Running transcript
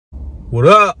What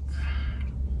up?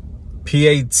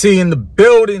 P.A.T. in the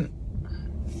building.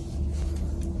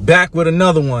 Back with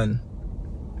another one.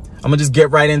 I'm gonna just get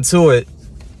right into it.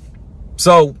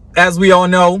 So, as we all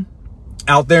know,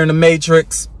 out there in the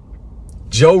Matrix,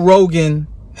 Joe Rogan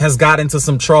has got into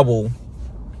some trouble.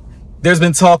 There's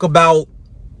been talk about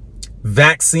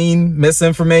vaccine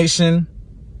misinformation,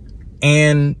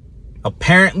 and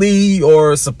apparently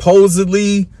or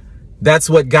supposedly that's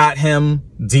what got him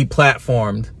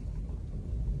deplatformed.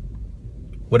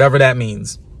 Whatever that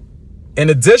means. In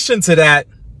addition to that,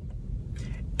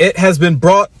 it has been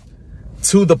brought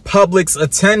to the public's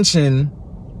attention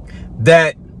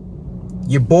that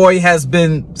your boy has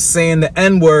been saying the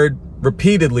N-word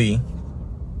repeatedly.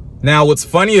 Now, what's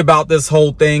funny about this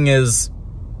whole thing is,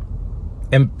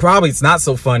 and probably it's not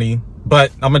so funny,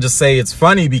 but I'm gonna just say it's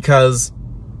funny because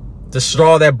the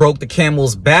straw that broke the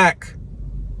camel's back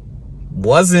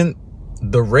wasn't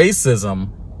the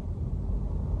racism.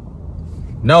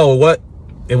 No,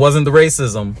 it wasn't the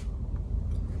racism.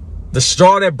 The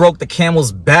straw that broke the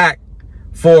camel's back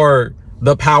for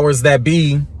the powers that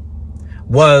be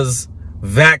was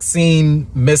vaccine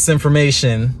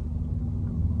misinformation.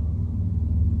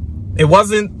 It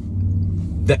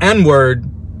wasn't the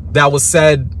N-word that was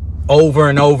said over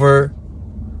and over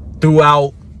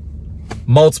throughout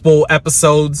multiple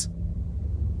episodes.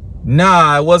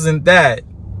 Nah, it wasn't that.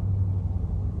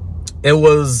 It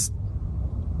was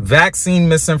vaccine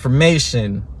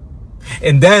misinformation.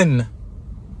 And then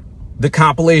the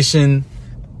compilation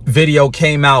video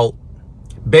came out.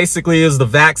 Basically, it was the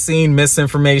vaccine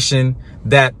misinformation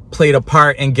that played a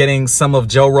part in getting some of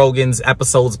Joe Rogan's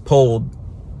episodes pulled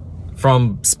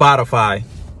from Spotify.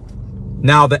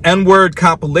 Now, the N-word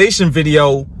compilation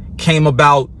video came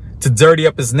about to dirty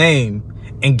up his name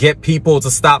and get people to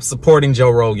stop supporting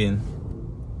Joe Rogan.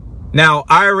 Now,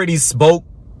 I already spoke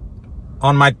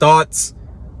on my thoughts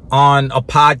on a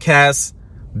podcast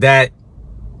that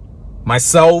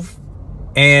myself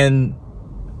and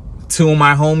two of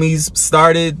my homies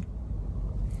started,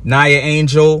 Naya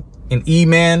Angel and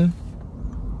E-Man,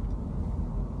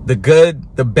 the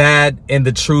Good, the Bad, and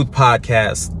the Truth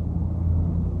podcast.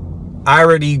 I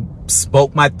already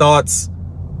spoke my thoughts,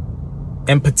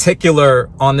 in particular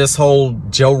on this whole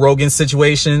Joe Rogan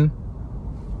situation.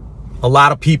 A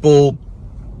lot of people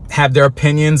have their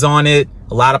opinions on it.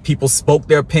 A lot of people spoke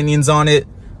their opinions on it.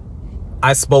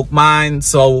 I spoke mine,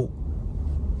 so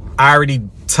I already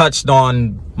touched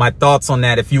on my thoughts on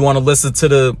that. If you want to listen to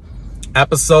the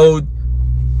episode,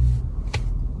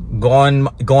 go on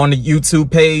the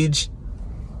YouTube page,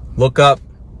 look up,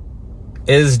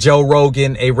 is Joe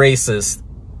Rogan a racist?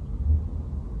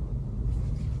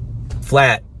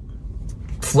 Flat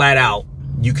out.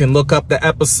 You can look up the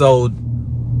episode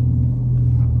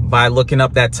by looking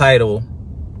up that title.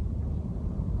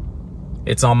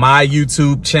 It's on my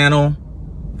YouTube channel,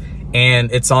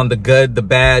 and it's on the Good, the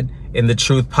Bad, and the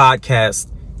Truth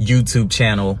podcast YouTube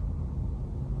channel.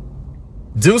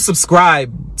 Do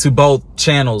subscribe to both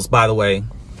channels, by the way.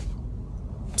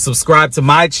 Subscribe to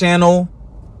my channel,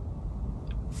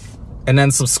 and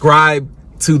then subscribe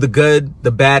to the Good,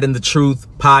 the Bad, and the Truth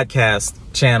podcast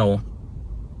channel.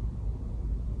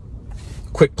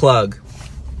 Quick plug.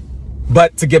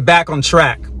 But to get back on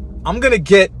track, I'm gonna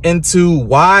get into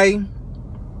why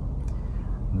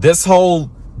this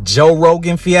whole Joe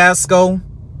Rogan fiasco,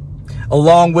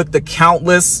 along with the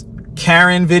countless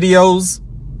Karen videos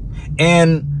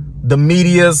and the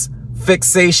media's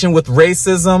fixation with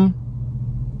racism,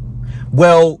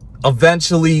 will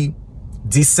eventually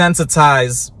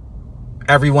desensitize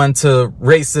everyone to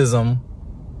racism.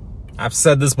 I've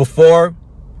said this before,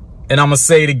 and I'm gonna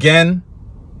say it again,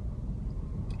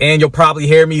 and you'll probably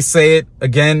hear me say it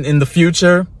again in the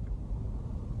future.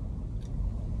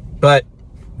 But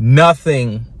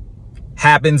nothing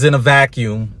happens in a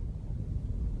vacuum.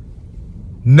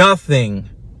 Nothing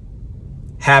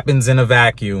happens in a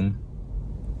vacuum.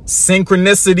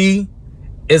 Synchronicity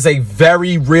is a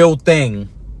very real thing.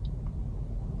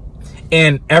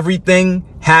 And everything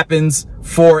happens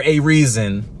for a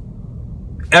reason.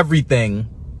 Everything,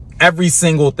 every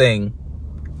single thing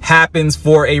happens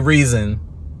for a reason.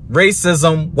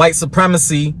 Racism, white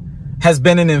supremacy has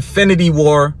been an infinity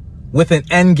war with an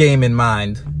end game in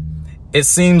mind. It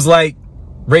seems like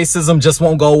racism just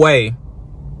won't go away.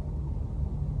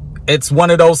 It's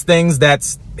one of those things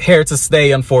that's here to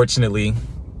stay, unfortunately.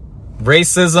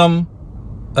 Racism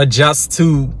adjusts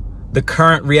to the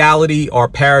current reality or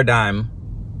paradigm.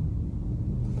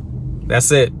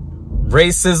 That's it.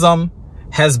 Racism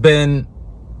has been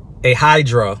a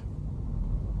hydra,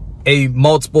 a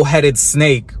multiple-headed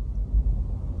snake.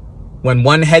 When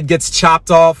one head gets chopped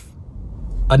off,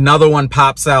 another one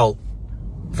pops out.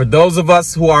 For those of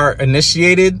us who are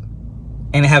initiated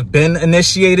and have been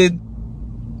initiated,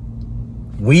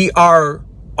 we are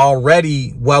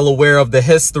already well aware of the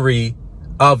history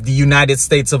of the United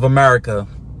States of America.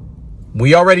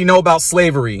 We already know about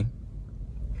slavery.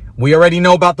 We already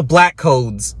know about the black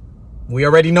codes. We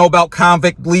already know about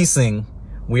convict leasing.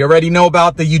 We already know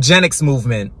about the eugenics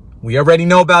movement. We already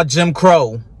know about Jim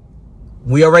Crow.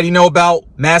 We already know about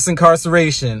mass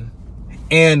incarceration.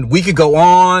 And we could go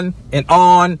on and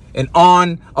on and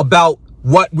on about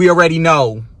what we already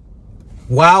know.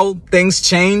 While things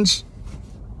change,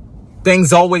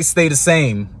 things always stay the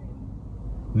same.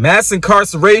 Mass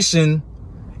incarceration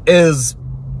is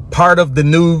part of the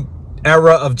new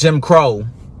era of Jim Crow.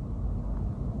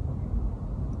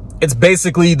 It's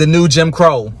basically the new Jim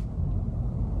Crow.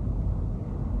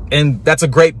 And that's a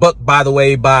great book, by the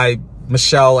way, by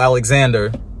Michelle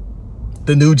Alexander.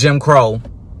 The New Jim Crow.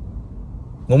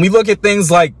 When we look at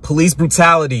things like police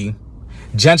brutality,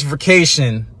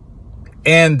 gentrification,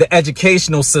 and the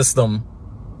educational system,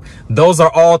 those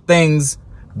are all things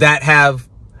that have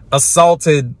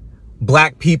assaulted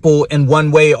black people in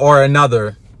one way or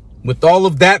another. With all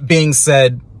of that being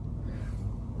said,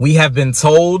 we have been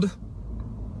told,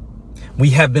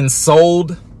 we have been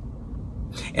sold,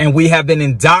 and we have been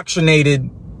indoctrinated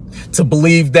to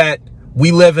believe that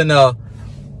we live in a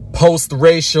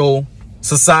post-racial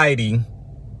society.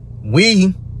 We,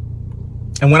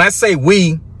 and when I say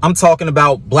we, I'm talking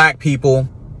about black people,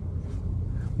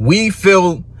 we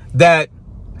feel that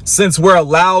since we're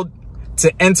allowed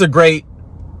to integrate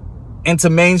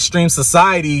into mainstream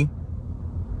society,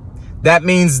 that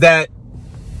means that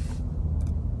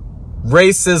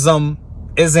racism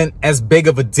isn't as big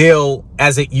of a deal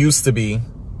as it used to be.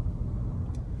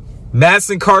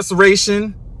 Mass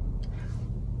incarceration,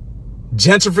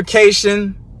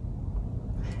 gentrification,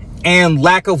 and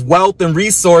lack of wealth and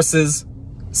resources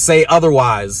say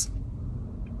otherwise.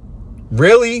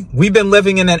 Really, we've been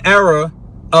living in an era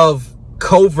of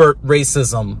covert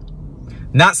racism.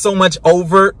 Not so much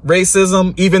overt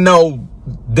racism, even though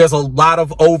there's a lot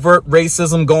of overt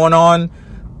racism going on.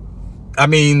 I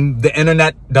mean, the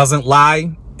internet doesn't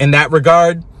lie in that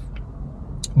regard.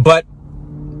 But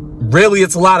really,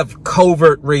 it's a lot of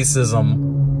covert racism.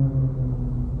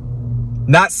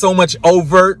 Not so much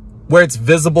overt, where it's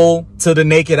visible to the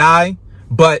naked eye,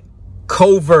 but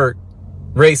covert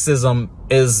racism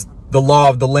is the law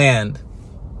of the land.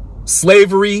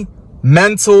 Slavery,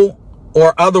 mental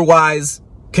or otherwise,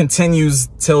 continues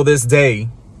till this day.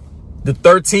 The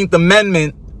 13th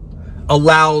Amendment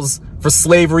allows for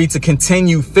slavery to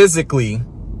continue physically,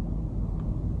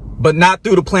 but not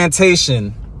through the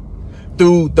plantation,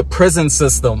 through the prison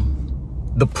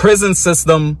system. The prison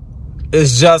system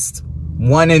is just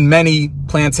one in many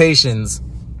plantations.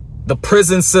 The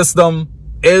prison system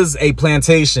is a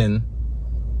plantation.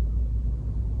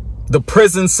 The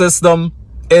prison system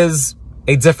is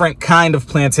a different kind of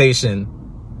plantation,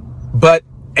 but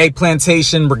a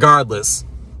plantation regardless.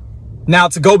 Now,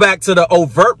 to go back to the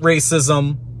overt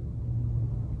racism,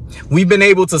 we've been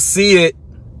able to see it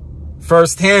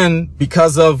firsthand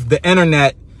because of the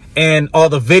internet and all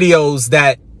the videos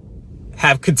that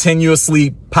have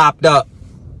continuously popped up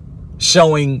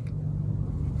showing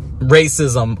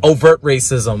racism, overt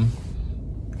racism.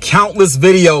 Countless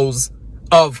videos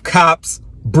of cops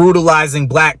brutalizing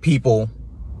black people.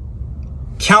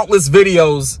 Countless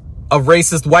videos of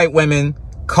racist white women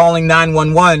calling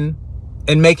 911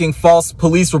 and making false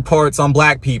police reports on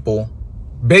black people.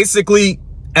 Basically,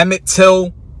 Emmett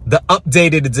Till, the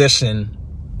updated edition.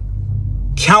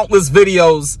 Countless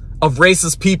videos of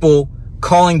racist people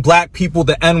calling black people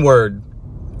the N-word.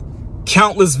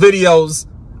 Countless videos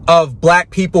of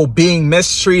black people being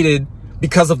mistreated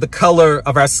because of the color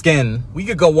of our skin. We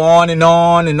could go on and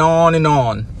on and on and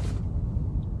on.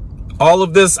 All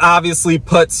of this obviously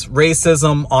puts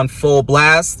racism on full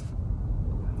blast,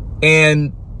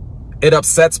 and it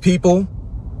upsets people,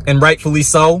 and rightfully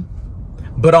so.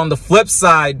 But on the flip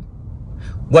side,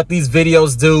 what these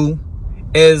videos do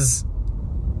is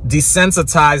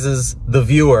desensitizes the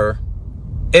viewer.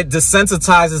 It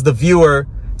desensitizes the viewer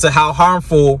to how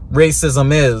harmful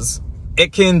racism is.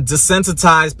 It can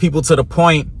desensitize people to the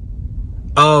point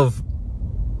of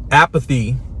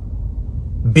apathy,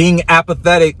 being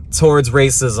apathetic towards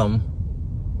racism.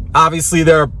 Obviously,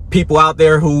 there are people out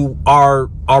there who are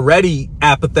already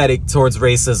apathetic towards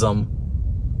racism.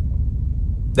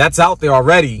 That's out there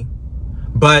already.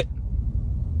 But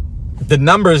the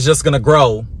number is just going to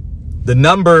grow. The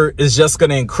number is just going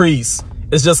to increase.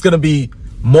 It's just going to be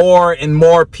more and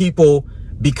more people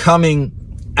becoming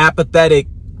apathetic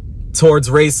towards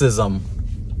racism.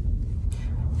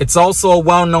 It's also a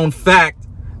well-known fact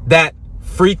that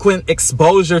frequent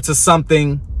exposure to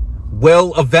something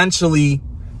will eventually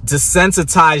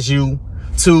desensitize you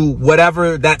to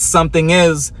whatever that something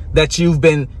is that you've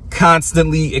been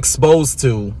constantly exposed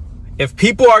to. If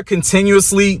people are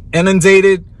continuously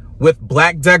inundated with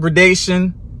black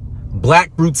degradation,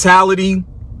 black brutality,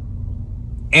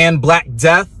 and black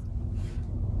death,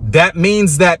 that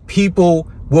means that people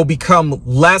will become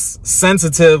less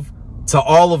sensitive to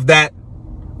all of that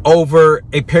over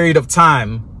a period of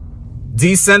time.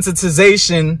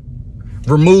 Desensitization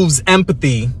removes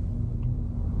empathy.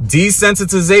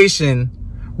 Desensitization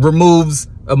removes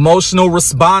emotional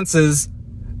responses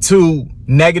to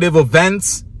negative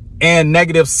events and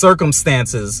negative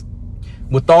circumstances.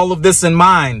 With all of this in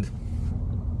mind,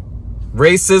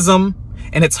 racism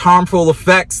and its harmful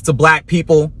effects to black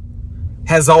people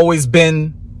has always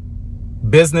been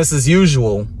business as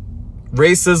usual.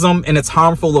 Racism and its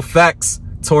harmful effects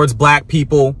towards black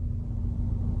people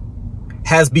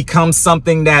has become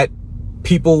something that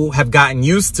people have gotten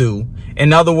used to.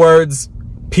 In other words,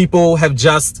 people have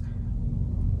just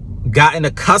gotten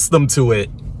accustomed to it.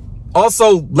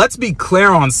 Also, let's be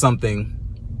clear on something.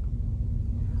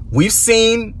 We've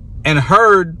seen and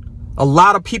heard a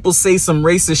lot of people say some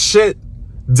racist shit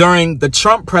during the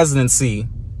Trump presidency.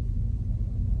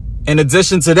 In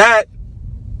addition to that,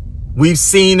 we've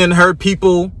seen and heard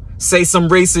people say some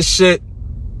racist shit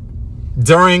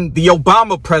during the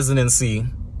Obama presidency.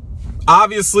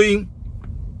 Obviously,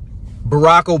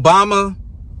 Barack Obama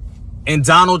and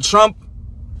Donald Trump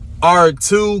are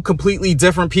two completely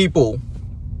different people.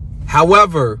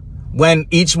 However, when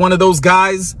each one of those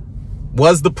guys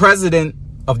was the president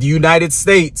of the United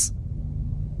States,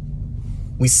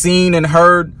 we seen and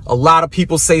heard a lot of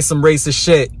people say some racist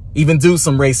shit, even do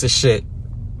some racist shit.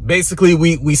 Basically,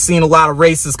 we seen a lot of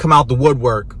racists come out the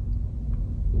woodwork.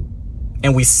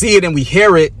 And we see it and we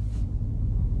hear it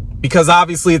because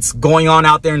obviously it's going on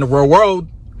out there in the real world.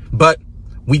 But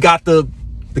we got the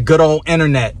good old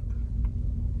internet.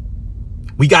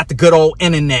 We got the good old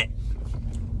internet.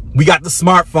 We got the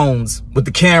smartphones with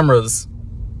the cameras.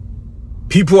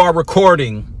 People are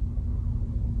recording.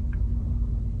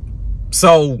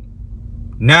 So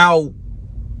now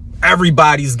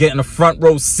everybody's getting a front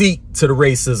row seat to the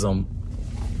racism.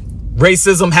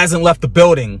 Racism hasn't left the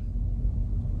building.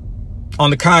 On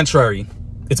the contrary,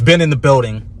 it's been in the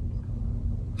building.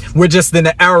 We're just in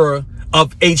the era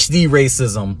of HD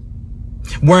racism.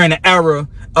 We're in an era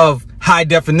of high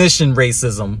definition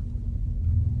racism.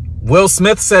 Will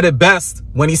Smith said it best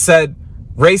when he said,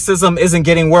 racism isn't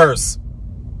getting worse.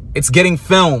 It's getting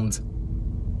filmed.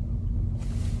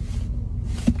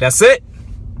 That's it.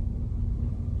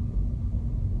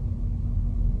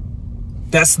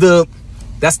 That's the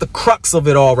crux of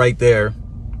it all right there.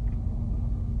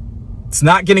 It's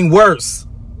not getting worse.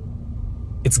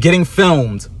 It's getting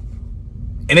filmed.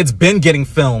 And it's been getting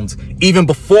filmed even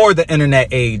before the internet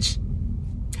age.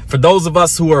 For those of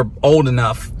us who are old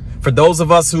enough, for those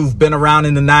of us who've been around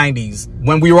in the 90s,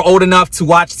 when we were old enough to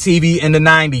watch TV in the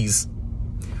 90s,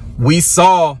 we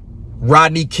saw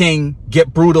Rodney King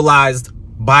get brutalized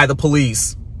by the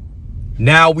police.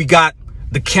 Now we got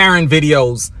the Karen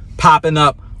videos popping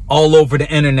up all over the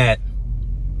internet.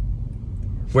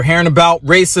 We're hearing about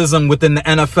racism within the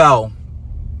NFL.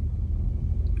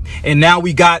 And now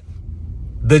we got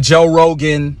the Joe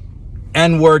Rogan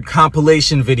N-word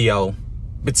compilation video.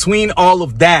 Between all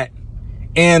of that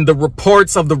and the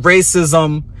reports of the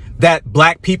racism that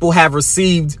black people have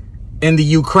received in the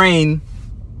Ukraine,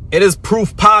 it is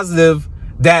proof positive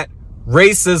that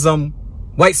racism,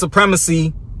 white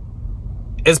supremacy,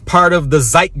 is part of the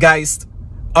zeitgeist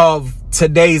of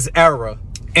today's era.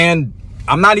 And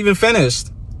I'm not even finished.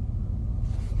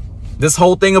 This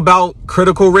whole thing about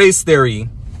critical race theory.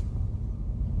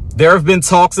 There have been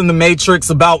talks in the Matrix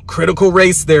about critical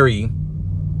race theory.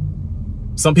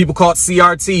 Some people call it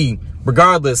CRT.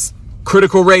 Regardless,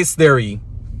 critical race theory.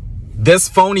 This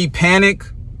phony panic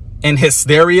and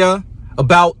hysteria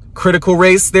about critical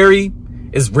race theory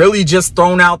is really just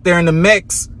thrown out there in the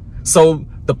mix so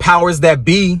the powers that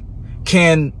be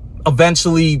can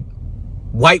eventually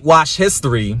whitewash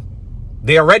history.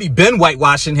 They already been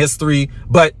whitewashing history,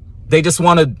 but they just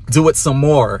want to do it some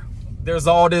more. There's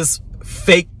all this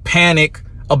fake panic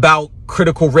about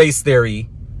critical race theory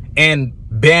and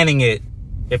banning it.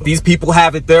 If these people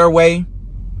have it their way,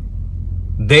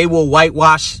 they will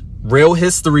whitewash real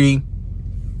history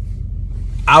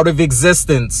out of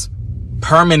existence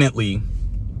permanently.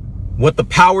 What the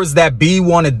powers that be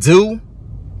want to do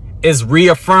is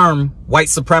reaffirm white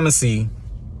supremacy.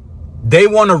 They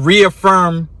want to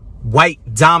reaffirm white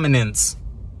dominance.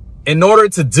 In order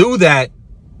to do that,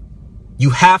 You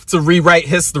have to rewrite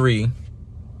history.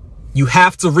 You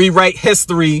have to rewrite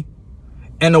history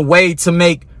in a way to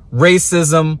make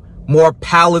racism more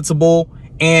palatable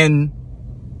and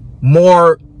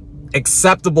more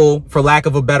acceptable, for lack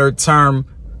of a better term,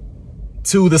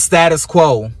 to the status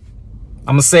quo. I'm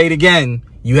gonna say it again.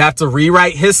 You have to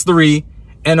rewrite history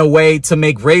in a way to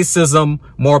make racism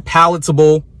more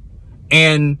palatable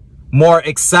and more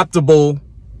acceptable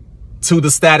to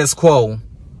the status quo.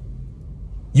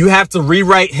 You have to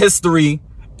rewrite history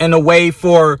in a way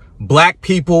for black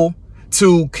people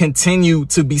to continue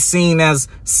to be seen as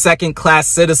second-class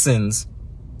citizens.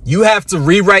 You have to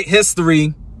rewrite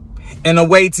history in a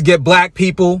way to get black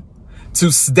people to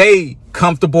stay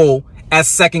comfortable as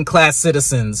second-class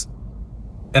citizens.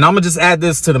 And I'm gonna just add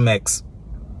this to the mix.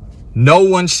 No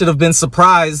one should have been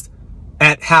surprised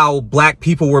at how black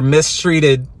people were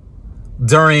mistreated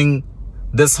during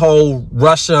this whole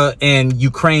Russia and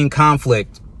Ukraine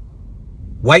conflict.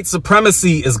 White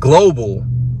supremacy is global.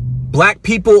 Black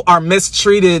people are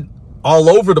mistreated all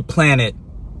over the planet,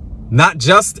 not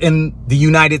just in the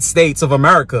United States of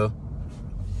America.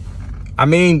 I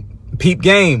mean, peep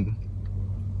game.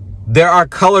 There are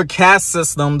color caste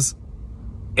systems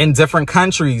in different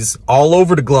countries all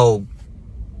over the globe.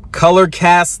 Color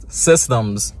caste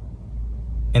systems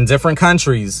in different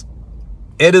countries.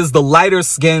 It is the lighter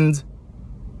skinned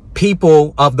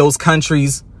people of those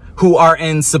countries who are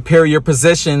in superior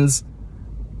positions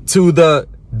to the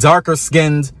darker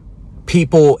skinned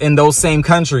people in those same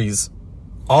countries.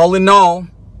 All in all,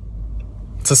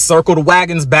 to circle the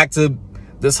wagons back to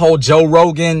this whole Joe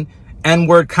Rogan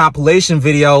N-word compilation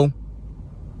video,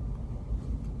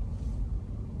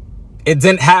 it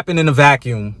didn't happen in a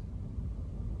vacuum.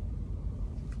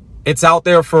 It's out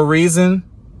there for a reason.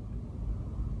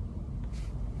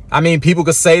 I mean, people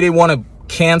could say they want to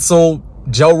cancel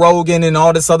Joe Rogan and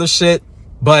all this other shit,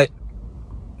 but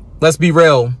let's be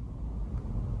real.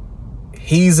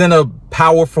 He's in a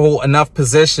powerful enough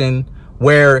position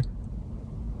where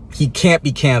he can't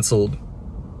be canceled.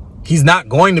 He's not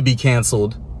going to be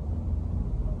canceled.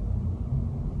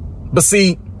 But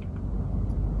see,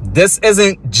 this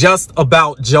isn't just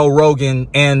about Joe Rogan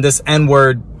and this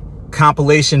N-word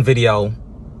compilation video.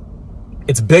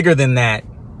 It's bigger than that.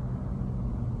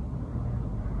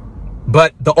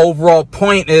 But the overall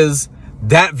point is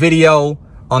that video,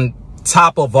 on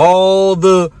top of all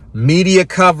the media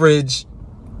coverage,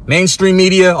 mainstream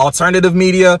media, alternative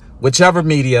media, whichever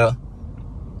media,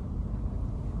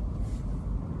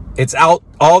 it's out.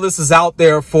 All this is out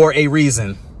there for a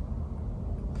reason.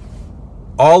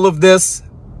 All of this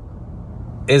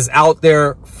is out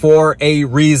there for a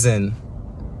reason.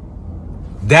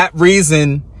 That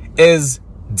reason is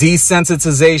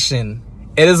desensitization.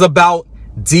 It is about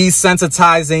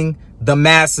desensitizing the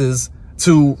masses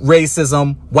to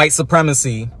racism, white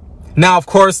supremacy. Now, of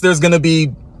course, there's going to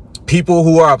be people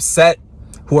who are upset,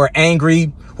 who are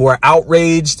angry, who are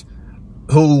outraged,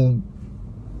 who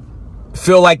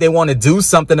feel like they want to do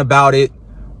something about it.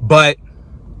 But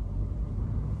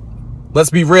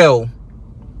let's be real.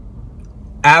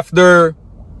 After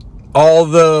all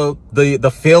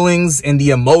the feelings and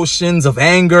the emotions of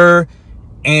anger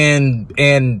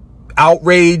and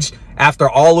outrage, after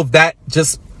all of that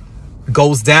just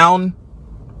goes down,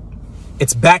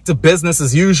 it's back to business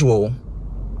as usual.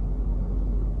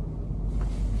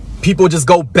 People just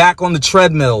go back on the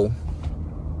treadmill,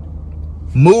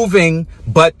 moving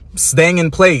but staying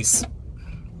in place.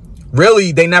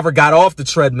 Really, they never got off the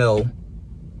treadmill.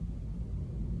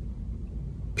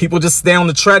 People just stay on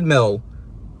the treadmill.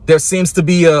 There seems to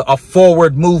be a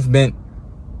forward movement,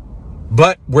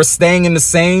 but we're staying in the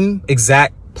same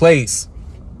exact place.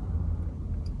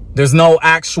 There's no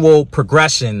actual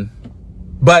progression.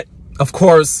 But of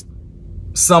course,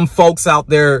 some folks out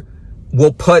there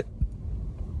will put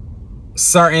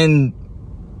certain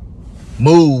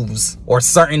moves or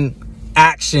certain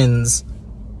actions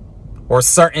or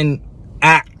certain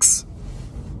acts,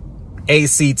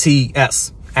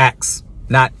 A-C-T-S, acts,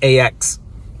 not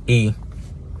A-X-E,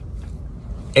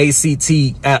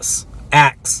 A-C-T-S,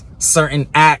 acts, certain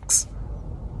acts,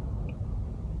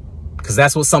 because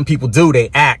that's what some people do. They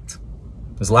act.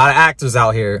 There's a lot of actors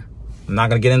out here. I'm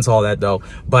not going to get into all that though,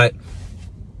 but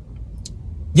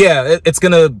yeah, it's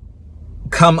going to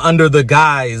come under the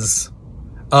guise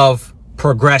of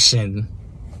progression.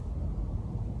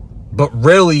 But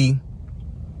really,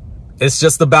 it's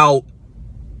just about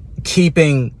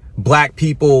keeping black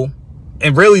people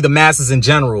and really the masses in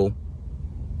general.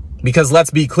 Because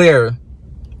let's be clear,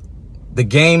 the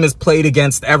game is played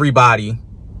against everybody,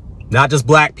 not just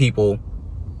black people.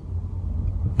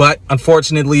 But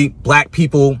unfortunately, black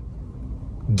people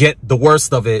get the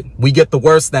worst of it. We get the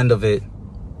worst end of it.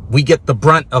 We get the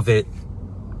brunt of it.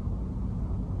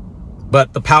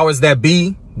 But the powers that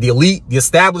be, the elite, the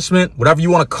establishment, whatever you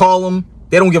want to call them,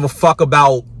 they don't give a fuck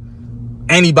about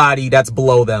anybody that's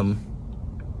below them.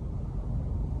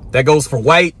 That goes for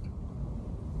white,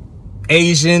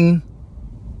 Asian,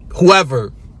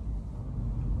 whoever,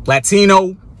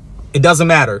 Latino, it doesn't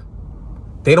matter.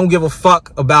 They don't give a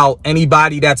fuck about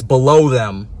anybody that's below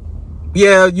them.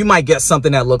 Yeah, you might get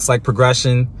something that looks like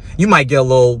progression. You might get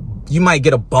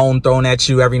a bone thrown at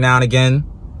you every now and again.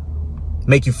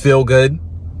 Make you feel good.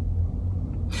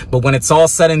 But when it's all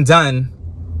said and done,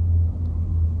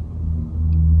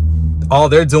 all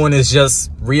they're doing is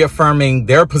just reaffirming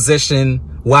their position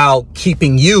while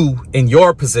keeping you in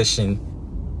your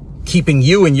position, keeping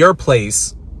you in your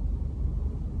place.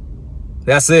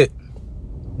 That's it.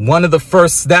 One of the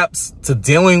first steps to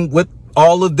dealing with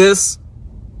all of this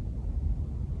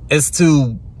is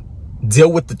to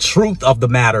deal with the truth of the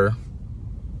matter,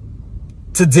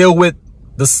 to deal with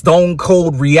the stone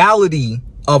cold reality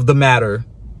of the matter.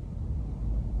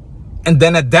 And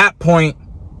then at that point,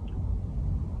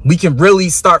 we can really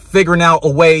start figuring out a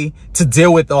way to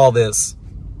deal with all this.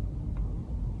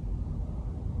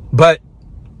 But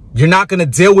you're not going to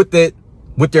deal with it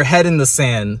with your head in the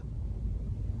sand.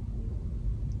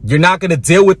 You're not going to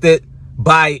deal with it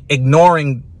by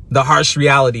ignoring the harsh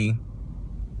reality,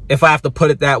 if I have to put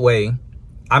it that way.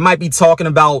 I might be talking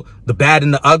about the bad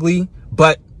and the ugly,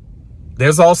 but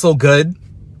there's also good.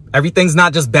 Everything's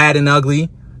not just bad and ugly.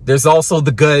 There's also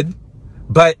the good.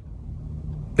 But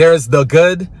there's the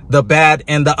good, the bad,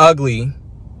 and the ugly.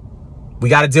 We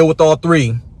got to deal with all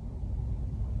three.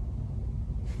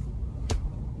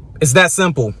 It's that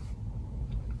simple.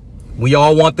 We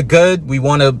all want the good. We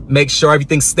want to make sure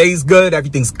everything stays good.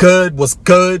 Everything's good. What's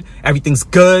good? Everything's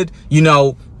good. You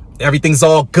know, everything's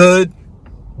all good.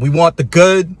 We want the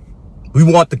good. We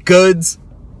want the goods.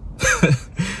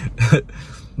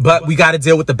 But we got to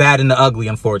deal with the bad and the ugly,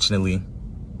 unfortunately.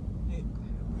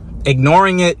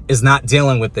 Ignoring it is not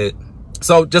dealing with it.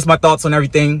 So just my thoughts on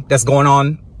everything that's going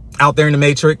on out there in the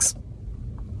Matrix.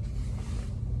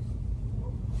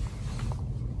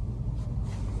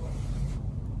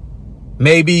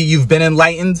 Maybe you've been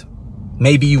enlightened.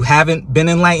 Maybe you haven't been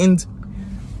enlightened.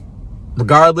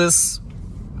 Regardless,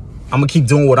 I'm going to keep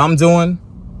doing what I'm doing.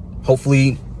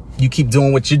 Hopefully you keep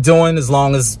doing what you're doing, as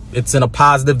long as it's in a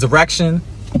positive direction.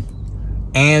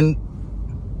 And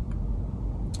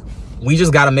we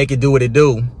just got to make it do what it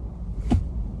do.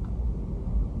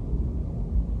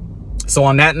 So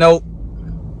on that note,